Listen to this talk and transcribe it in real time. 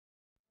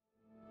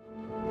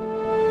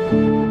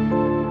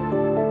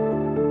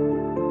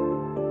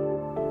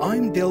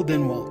Dale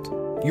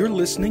Denwalt. You're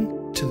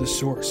listening to The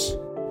Source.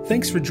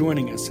 Thanks for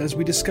joining us as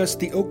we discuss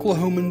the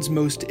Oklahoman's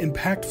most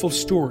impactful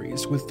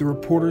stories with the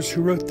reporters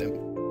who wrote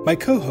them. My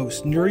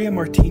co-host, Nuria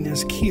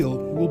Martinez-Keel,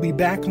 will be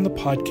back on the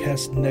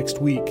podcast next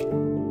week.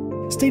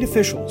 State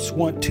officials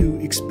want to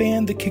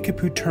expand the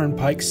Kickapoo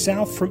Turnpike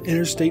south from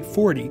Interstate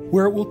 40,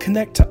 where it will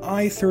connect to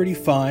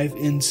I-35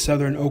 in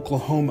southern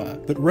Oklahoma.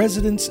 But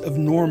residents of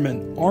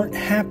Norman aren't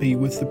happy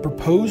with the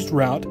proposed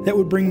route that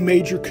would bring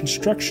major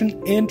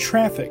construction and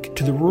traffic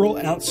to the rural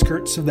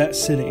outskirts of that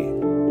city.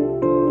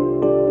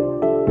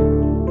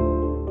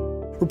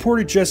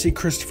 Reporter Jessie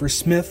Christopher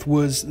Smith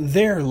was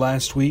there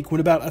last week when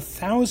about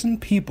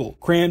 1,000 people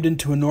crammed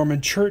into a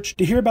Norman church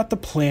to hear about the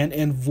plan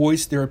and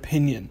voice their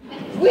opinion.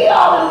 We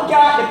all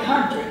got the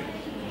country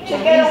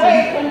to get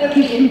away from the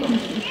people.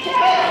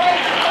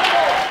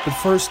 But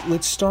first,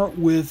 let's start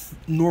with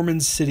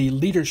Norman City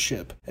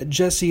leadership.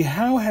 Jessie,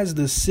 how has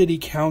the City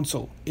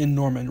Council in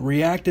Norman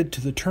reacted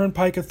to the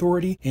Turnpike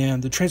Authority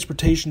and the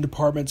Transportation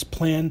Department's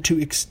plan to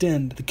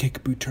extend the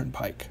Kickapoo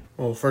Turnpike?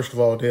 Well, first of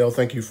all, Dale,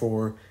 thank you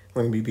for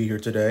letting me be here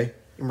today.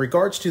 In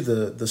regards to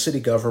the city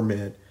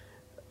government,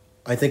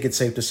 I think it's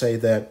safe to say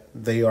that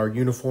they are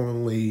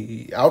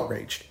uniformly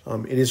outraged.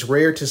 It is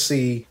rare to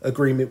see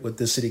agreement with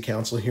the city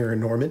council here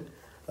in Norman.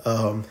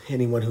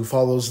 Anyone who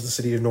follows the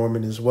city of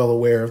Norman is well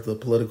aware of the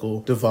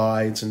political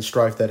divides and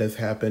strife that have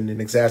happened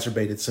and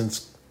exacerbated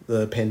since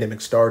the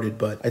pandemic started.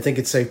 But I think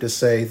it's safe to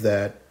say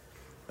that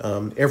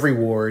every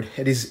ward,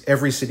 it is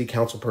every city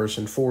council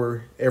person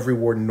for every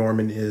ward in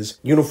Norman is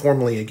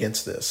uniformly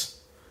against this.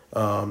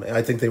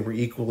 I think they were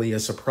equally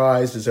as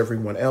surprised as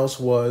everyone else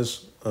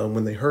was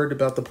when they heard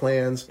about the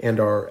plans and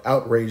are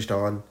outraged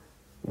on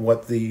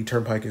what the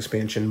Turnpike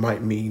expansion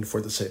might mean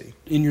for the city.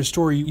 In your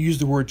story, you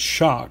used the word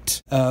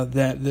shocked,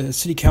 that the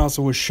city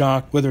council was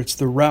shocked, whether it's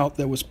the route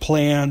that was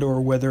planned or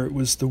whether it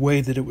was the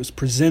way that it was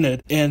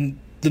presented. And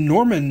the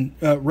Norman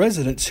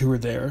residents who were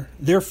there,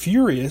 they're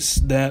furious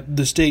that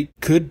the state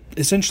could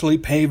essentially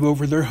pave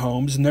over their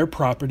homes and their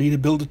property to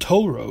build a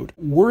toll road.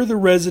 Were the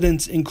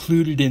residents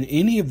included in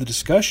any of the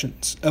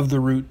discussions of the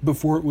route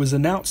before it was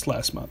announced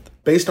last month?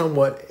 Based on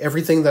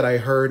everything that I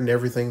heard and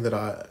everything that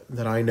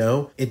I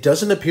know, it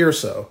doesn't appear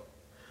so.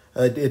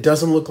 It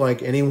doesn't look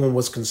like anyone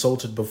was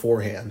consulted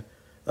beforehand,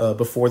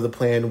 before the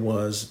plan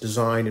was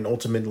designed and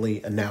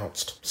ultimately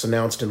announced. It's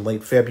announced in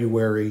late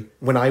February.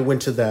 When I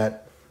went to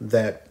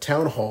that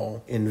town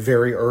hall in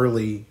very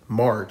early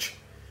March,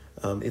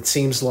 it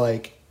seems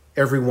like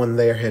everyone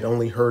there had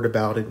only heard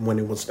about it when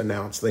it was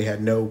announced. They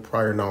had no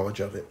prior knowledge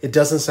of it. It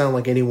doesn't sound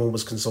like anyone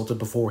was consulted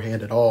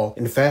beforehand at all.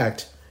 In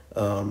fact,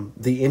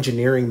 the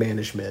engineering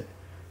management,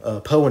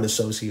 Poe and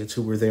Associates,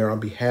 who were there on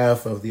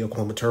behalf of the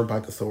Oklahoma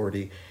Turnpike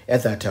Authority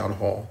at that town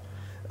hall,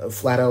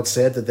 flat out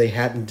said that they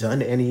hadn't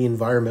done any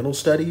environmental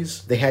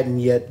studies. They hadn't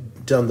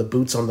yet done the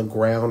boots on the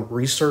ground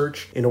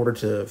research in order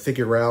to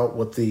figure out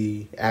what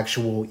the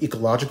actual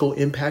ecological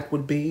impact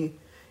would be.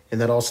 And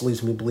that also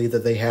leads me to believe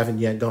that they haven't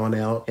yet gone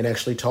out and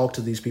actually talked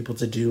to these people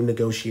to do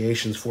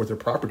negotiations for their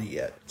property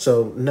yet.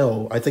 So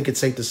no, I think it's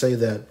safe to say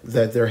that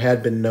there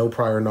had been no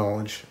prior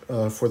knowledge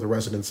for the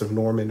residents of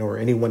Norman or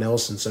anyone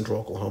else in central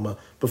Oklahoma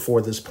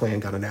before this plan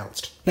got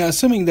announced. Now,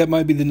 assuming that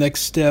might be the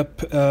next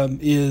step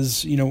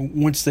is,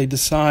 once they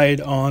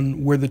decide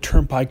on where the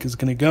turnpike is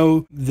going to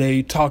go,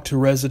 they talk to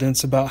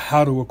residents about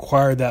how to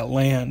acquire that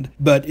land.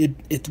 But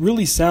it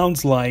really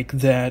sounds like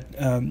that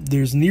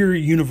there's near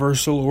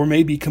universal or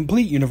maybe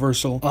complete universal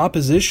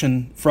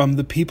opposition from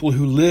the people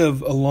who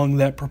live along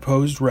that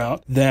proposed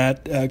route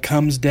that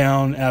comes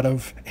down out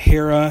of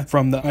Hera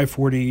from the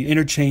I-40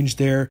 interchange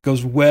there,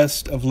 goes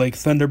west of Lake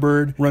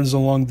Thunderbird, runs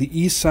along the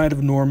east side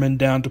of Norman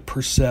down to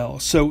Purcell.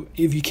 So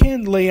if you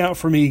can lay out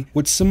for me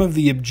what some of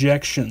the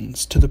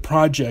objections to the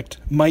project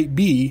might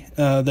be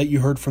that you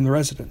heard from the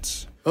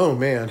residents. Oh,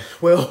 man.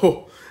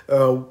 Well,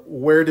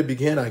 where to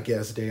begin, I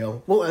guess,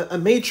 Dale? Well, a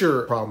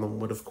major problem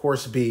would, of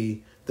course,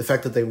 be the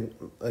fact that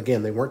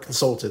they weren't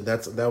consulted.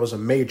 That was a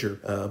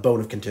major bone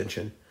of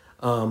contention.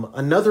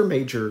 Another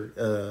major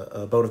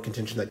bone of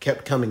contention that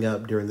kept coming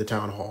up during the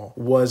town hall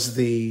was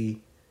the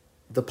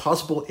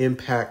possible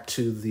impact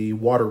to the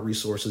water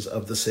resources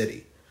of the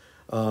city.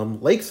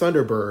 Lake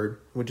Thunderbird,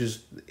 which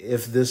is,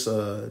 if this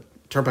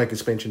turnpike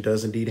expansion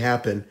does indeed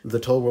happen, the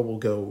toll road will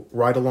go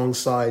right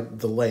alongside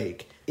the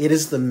lake. It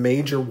is the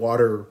major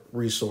water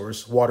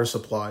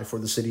supply for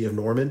the city of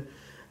Norman.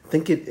 I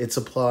think it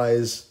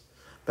supplies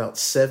about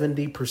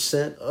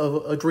 70%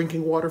 of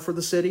drinking water for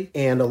the city.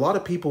 And a lot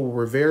of people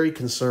were very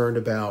concerned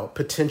about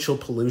potential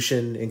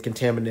pollution and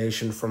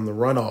contamination from the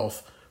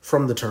runoff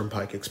from the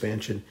turnpike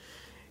expansion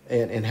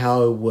and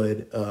how it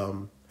would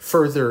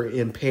further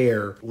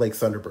impair Lake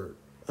Thunderbird,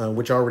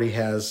 which already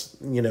has,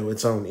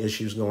 its own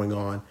issues going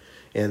on.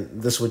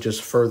 And this would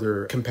just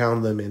further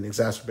compound them and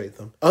exacerbate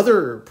them.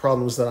 Other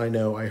problems that I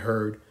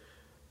heard,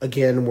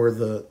 again, were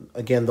the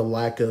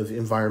lack of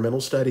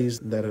environmental studies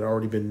that had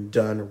already been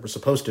done or were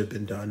supposed to have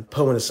been done.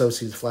 Poe and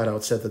Associates flat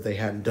out said that they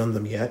hadn't done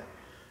them yet,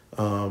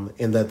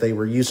 and that they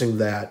were using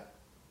that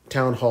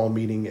town hall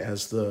meeting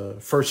as the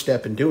first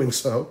step in doing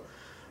so.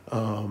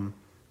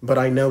 but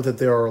I know that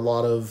there are a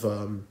lot of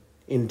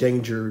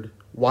endangered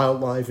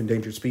wildlife,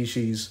 endangered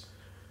species,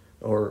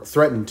 or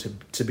threatened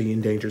to be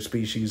endangered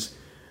species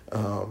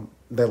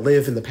that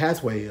live in the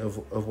pathway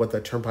of what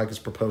that turnpike is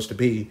proposed to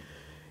be,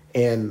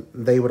 and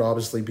they would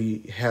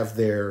obviously have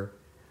their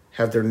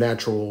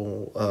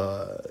natural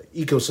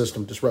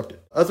ecosystem disrupted.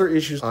 Other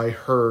issues I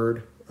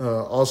heard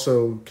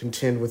also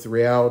contend with the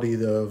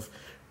reality of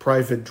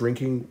private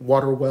drinking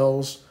water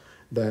wells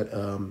that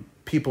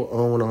people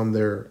own on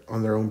their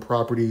own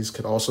properties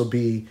could also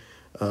be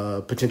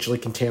potentially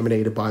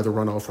contaminated by the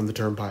runoff from the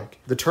turnpike.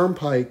 The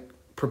turnpike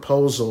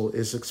proposal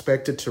is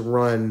expected to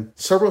run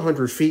several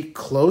hundred feet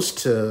close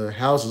to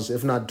houses,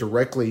 if not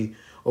directly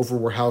over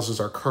where houses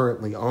are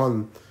currently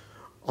on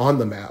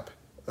the map.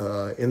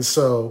 And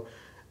so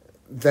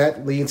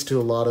that leads to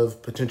a lot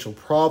of potential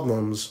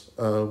problems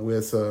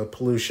with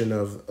pollution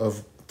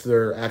of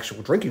their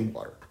actual drinking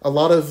water. A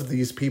lot of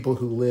these people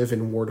who live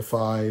in Ward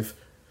 5,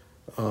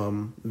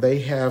 they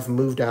have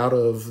moved out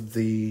of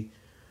the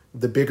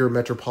bigger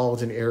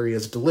metropolitan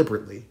areas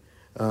deliberately.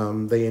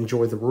 They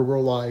enjoy the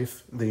rural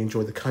life, they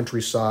enjoy the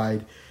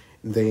countryside,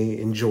 they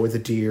enjoy the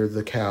deer,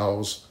 the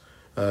cows,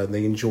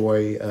 they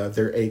enjoy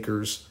their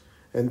acres,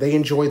 and they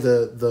enjoy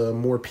the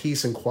more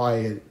peace and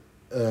quiet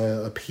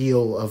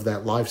appeal of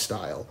that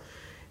lifestyle.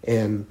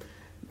 And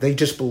they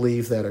just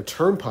believe that a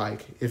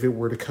turnpike, if it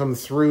were to come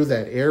through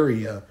that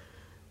area,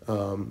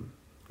 not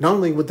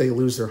only would they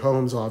lose their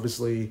homes,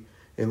 obviously,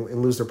 and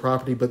lose their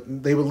property,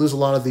 but they would lose a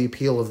lot of the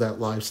appeal of that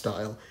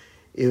lifestyle.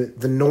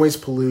 The noise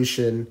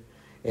pollution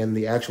and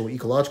the actual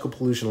ecological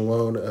pollution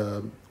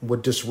alone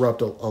would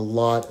disrupt a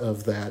lot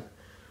of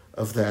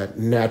that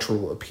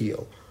natural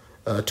appeal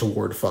to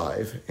Ward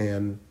 5.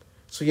 And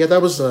so, yeah,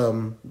 that was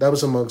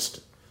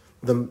amongst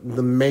the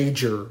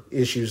major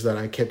issues that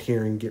I kept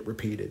hearing get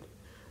repeated.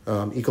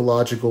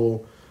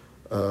 Ecological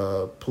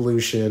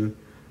pollution,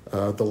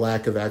 the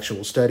lack of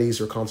actual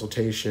studies or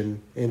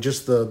consultation, and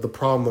just the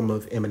problem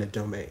of eminent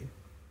domain.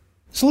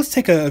 So let's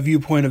take a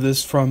viewpoint of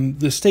this from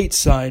the state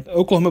side.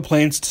 Oklahoma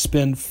plans to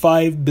spend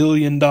 $5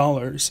 billion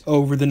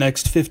over the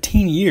next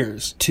 15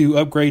 years to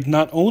upgrade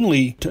not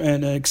only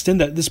and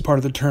extend this part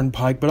of the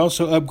turnpike, but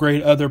also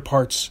upgrade other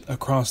parts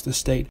across the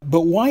state.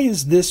 But why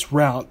is this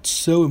route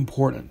so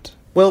important?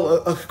 Well,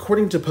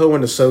 according to Poe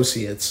and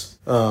Associates,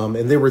 and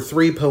there were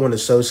 3 Poe and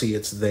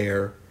Associates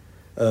there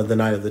the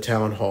night of the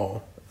town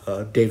hall.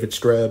 David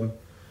Streb,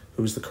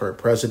 who's the current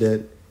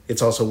president.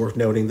 It's also worth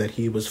noting that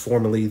he was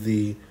formerly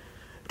the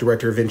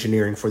Director of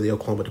Engineering for the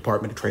Oklahoma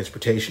Department of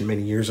Transportation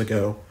many years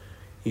ago.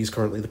 He's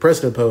currently the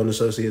president of Poe and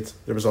Associates.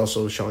 There was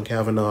also Sean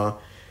Kavanaugh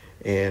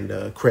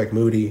and Craig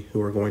Moody,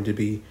 who are going to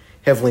be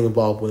heavily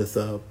involved with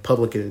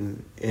public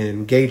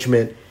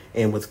engagement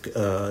and with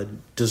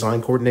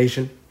design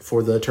coordination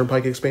for the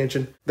turnpike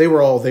expansion. They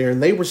were all there,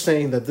 and they were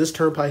saying that this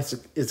turnpike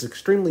is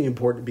extremely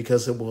important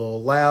because it will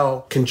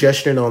allow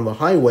congestion on the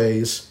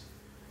highways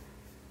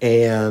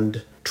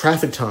and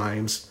traffic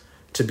times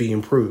to be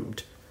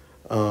improved.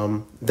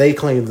 They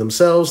claimed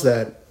themselves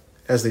that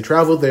as they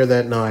traveled there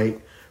that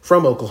night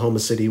from Oklahoma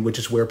City, which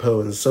is where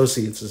Poe and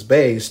Associates is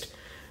based,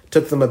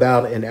 took them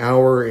about an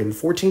hour and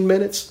 14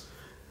 minutes,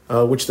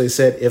 which they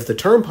said if the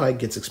turnpike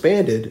gets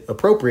expanded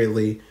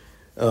appropriately,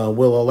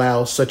 will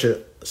allow such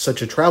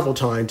a travel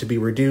time to be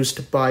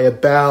reduced by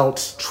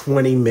about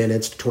 20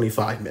 minutes to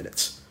 25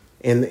 minutes.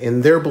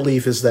 And their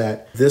belief is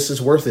that this is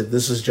worth it.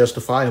 This is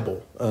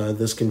justifiable.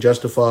 This can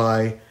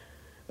justify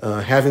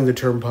having the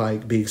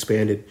turnpike be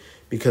expanded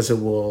because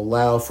it will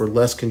allow for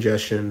less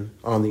congestion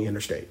on the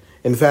interstate.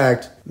 In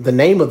fact, the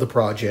name of the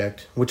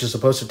project, which is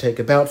supposed to take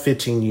about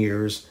 15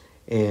 years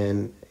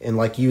and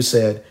like you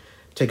said,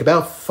 take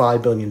about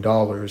 $5 billion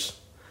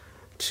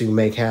to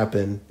make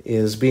happen,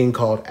 is being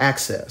called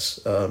Access,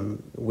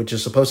 which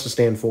is supposed to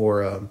stand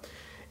for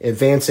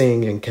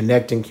advancing and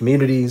connecting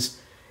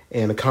communities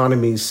and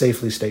economies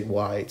safely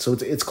statewide. So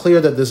it's clear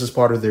that this is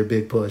part of their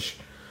big push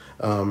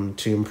to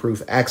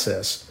improve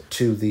access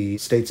to the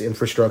state's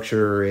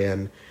infrastructure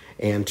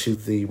and to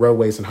the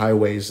roadways and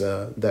highways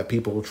that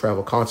people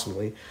travel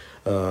constantly,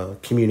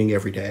 commuting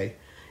every day.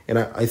 And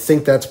I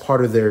think that's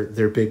part of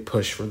their big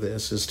push for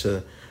this, is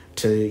to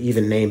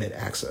even name it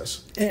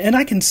Access. And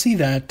I can see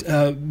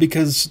that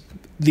because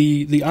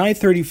the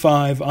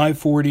I-35,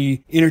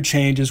 I-40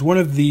 interchange is one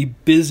of the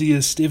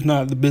busiest, if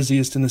not the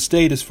busiest in the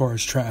state as far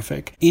as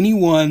traffic.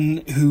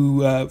 Anyone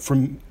who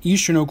from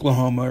eastern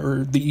Oklahoma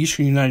or the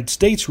eastern United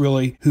States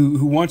really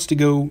who wants to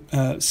go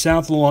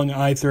south along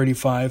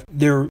I-35,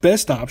 their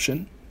best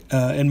option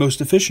and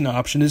most efficient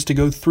option is to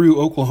go through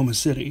Oklahoma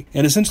City.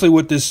 And essentially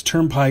what this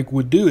turnpike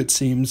would do, it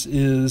seems,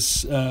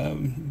 is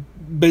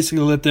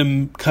basically let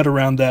them cut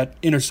around that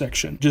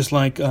intersection. Just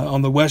like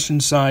on the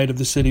western side of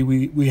the city,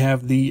 we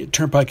have the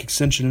turnpike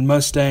extension in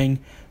Mustang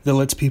that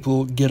lets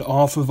people get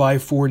off of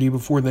I-40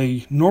 before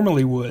they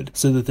normally would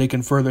so that they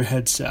can further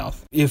head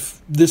south.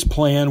 If this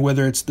plan,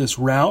 whether it's this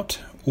route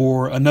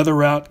or another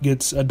route,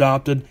 gets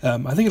adopted, I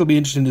think it'll be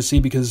interesting to see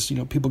because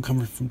people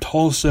coming from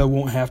Tulsa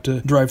won't have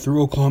to drive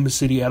through Oklahoma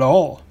City at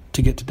all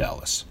to get to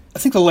Dallas. I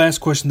think the last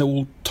question that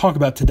we'll talk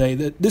about today,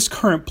 that this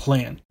current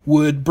plan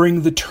would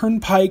bring the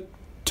turnpike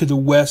to the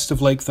west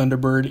of Lake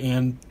Thunderbird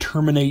and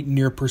terminate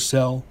near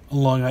Purcell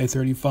along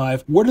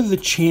I-35. What are the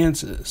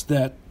chances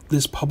that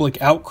this public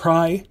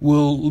outcry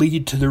will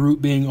lead to the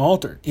route being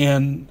altered?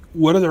 And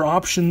what other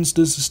options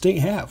does the state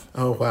have?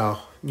 Oh,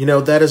 wow.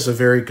 That is a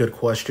very good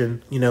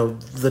question.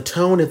 The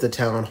tone at the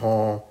town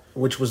hall,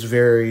 which was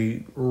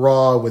very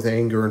raw with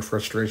anger and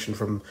frustration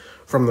from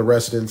the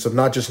residents of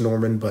not just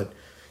Norman, but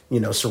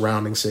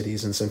surrounding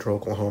cities in central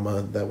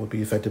Oklahoma that would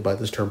be affected by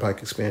this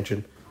turnpike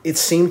expansion. It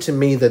seemed to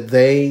me that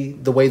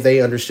the way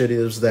they understood it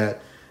is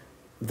that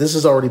this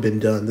has already been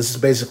done. This is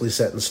basically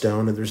set in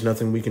stone, and there's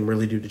nothing we can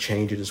really do to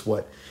change it. Is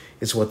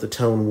what the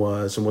tone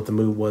was and what the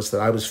mood was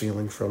that I was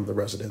feeling from the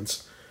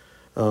residents.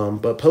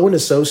 But Poe and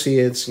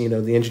Associates,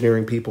 the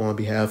engineering people on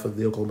behalf of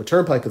the Oklahoma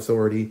Turnpike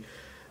Authority,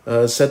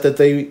 said that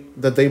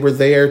they were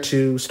there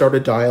to start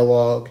a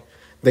dialogue.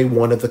 They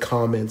wanted the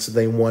comments.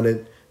 They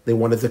wanted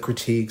the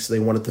critiques. They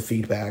wanted the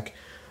feedback,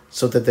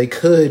 so that they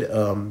could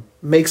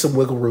make some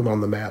wiggle room on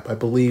the map. I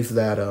believe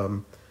that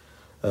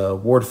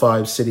Ward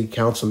 5 City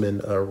Councilman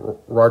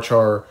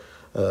Rachar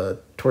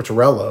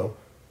Tortorello,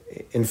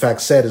 in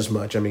fact, said as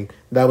much. I mean,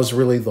 that was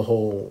really the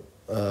whole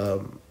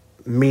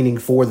meaning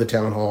for the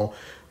town hall,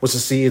 was to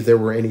see if there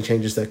were any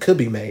changes that could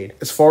be made.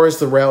 As far as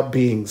the route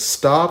being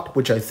stopped,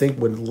 which I think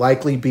would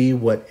likely be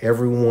what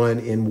everyone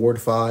in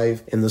Ward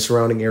 5 and the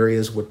surrounding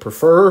areas would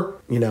prefer,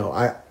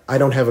 I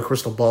don't have a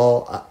crystal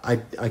ball.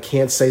 I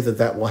can't say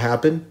that will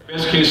happen.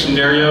 Best case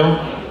scenario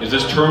is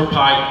this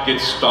turnpike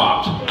gets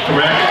stopped,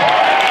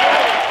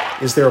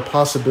 correct? Is there a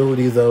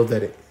possibility, though,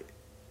 that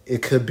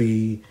it could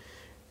be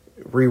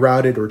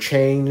rerouted or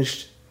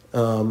changed?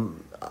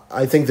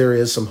 I think there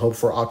is some hope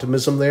for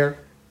optimism there.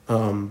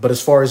 But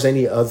as far as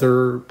any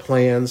other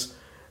plans,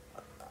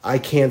 I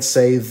can't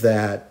say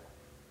that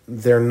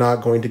they're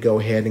not going to go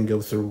ahead and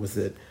go through with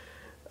it.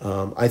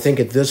 I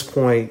think at this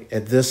point,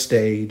 at this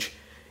stage,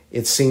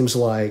 it seems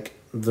like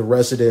the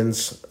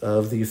residents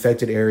of the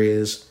affected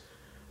areas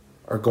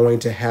are going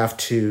to have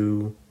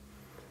to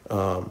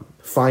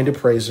find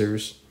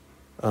appraisers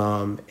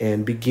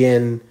and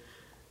begin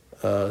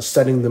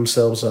setting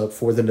themselves up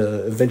for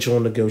the eventual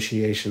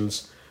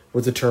negotiations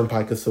with the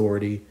Turnpike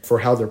Authority for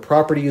how their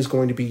property is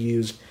going to be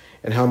used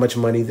and how much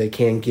money they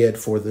can get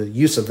for the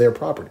use of their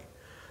property.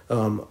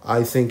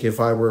 I think if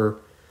I were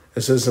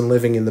a citizen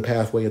living in the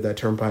pathway of that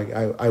turnpike,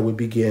 I would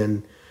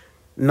begin,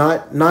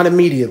 not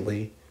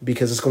immediately,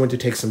 because it's going to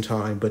take some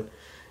time, but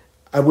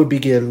I would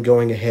begin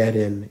going ahead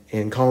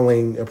and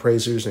calling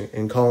appraisers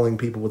and calling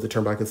people with the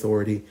Turnpike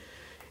Authority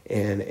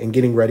and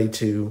getting ready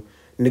to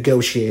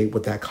negotiate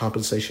what that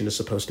compensation is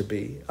supposed to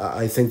be.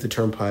 I think the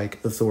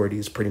Turnpike Authority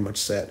is pretty much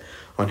set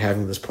on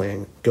having this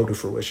plan go to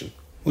fruition.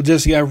 Well,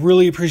 Jesse, I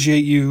really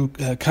appreciate you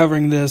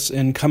covering this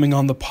and coming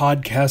on the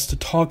podcast to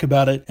talk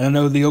about it. And I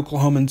know the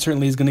Oklahoman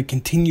certainly is going to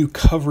continue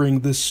covering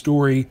this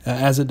story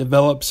as it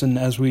develops and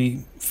as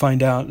we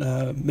find out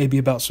maybe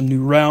about some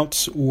new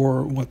routes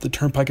or what the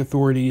Turnpike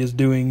Authority is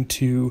doing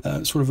to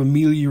sort of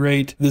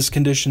ameliorate this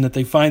condition that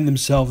they find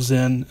themselves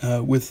in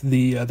with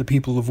the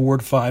people of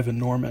Ward 5 in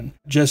Norman.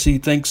 Jesse,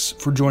 thanks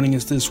for joining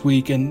us this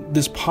week. And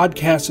this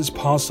podcast is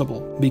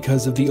possible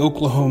because of the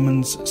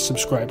Oklahoman's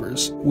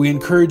subscribers. We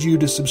encourage you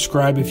to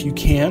subscribe if you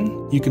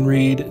can. You can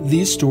read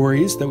these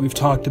stories that we've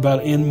talked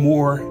about and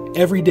more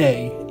every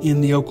day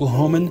in the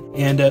Oklahoman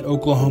and at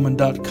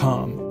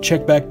oklahoman.com.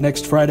 Check back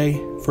next Friday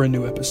for a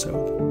new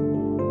episode.